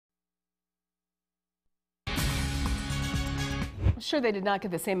Sure, they did not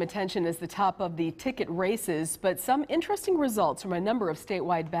get the same attention as the top of the ticket races, but some interesting results from a number of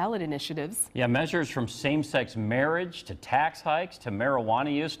statewide ballot initiatives. Yeah, measures from same-sex marriage to tax hikes to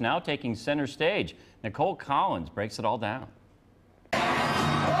marijuana use now taking center stage. Nicole Collins breaks it all down.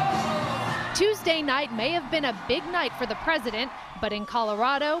 Tuesday night may have been a big night for the president, but in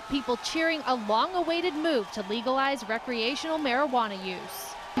Colorado, people cheering a long-awaited move to legalize recreational marijuana use.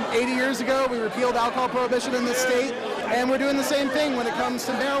 80 years ago, we repealed alcohol prohibition in this state, and we're doing the same thing when it comes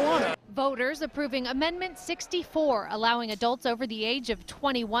to marijuana. Voters approving Amendment 64, allowing adults over the age of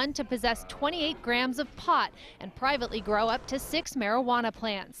 21 to possess 28 grams of pot and privately grow up to 6 marijuana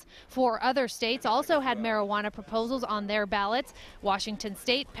plants. 4 other states also had marijuana proposals on their ballots. Washington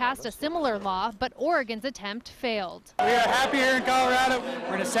state passed a similar law, but Oregon's attempt failed. We are happy here in Colorado. We're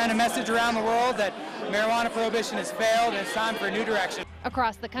going to send a message around the world that marijuana prohibition has failed and it's time for a new direction.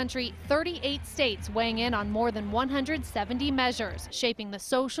 Across the country, 38 states weighing in on more than 170 measures, shaping the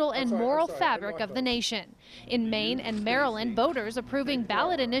social and moral fabric of the nation. In Maine and Maryland, voters approving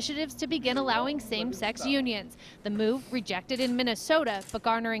ballot initiatives to begin allowing same-sex unions. The move rejected in Minnesota, but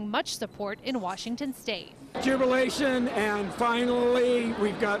garnering much support in Washington state. Jubilation, and finally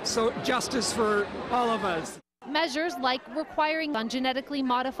we've got justice for all of us. Measures like requiring on genetically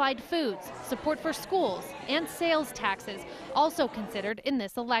modified foods, support for schools, and sales taxes also considered in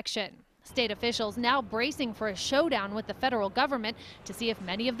this election. State officials now bracing for a showdown with the federal government to see if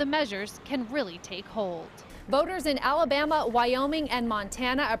many of the measures can really take hold. Voters in Alabama, Wyoming, and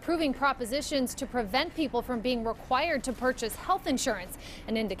Montana approving propositions to prevent people from being required to purchase health insurance,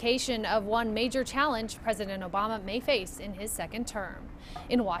 an indication of one major challenge President Obama may face in his second term.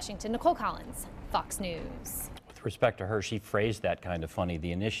 In Washington, Nicole Collins, Fox News. With respect to her, she phrased that kind of funny.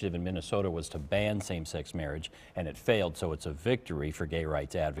 The initiative in Minnesota was to ban same-sex marriage, and it failed, so it's a victory for gay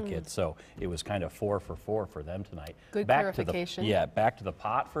rights advocates. So it was kind of 4 for 4 for them tonight. Good clarification. Back to the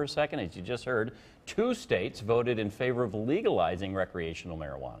pot for a second. As you just heard, 2 states voted in favor of legalizing recreational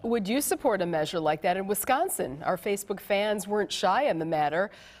marijuana. Would you support a measure like that in Wisconsin? Our Facebook fans weren't shy on the matter.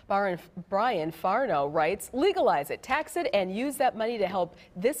 Brian Farno writes, legalize it, tax it, and use that money to help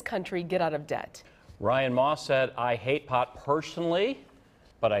this country get out of debt. Ryan Moss said, I hate pot personally,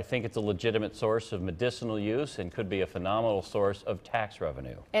 but I think it's a legitimate source of medicinal use and could be a phenomenal source of tax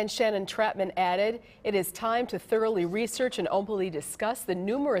revenue. And Shannon Trapman added, it is time to thoroughly research and openly discuss the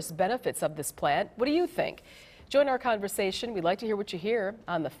numerous benefits of this plant. What do you think? Join our conversation. We'd like to hear what you hear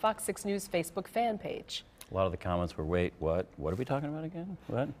on the Fox 6 News Facebook fan page. A lot of the comments were, wait, what? What are we talking about again?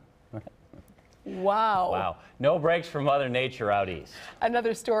 What? Wow. Wow. No breaks from Mother Nature out east.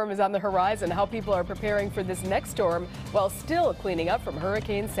 Another storm is on the horizon. How people are preparing for this next storm while still cleaning up from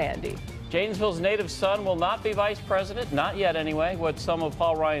Hurricane Sandy. Janesville's native son will not be vice president, not yet anyway, what some of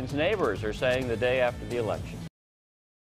Paul Ryan's neighbors are saying the day after the election.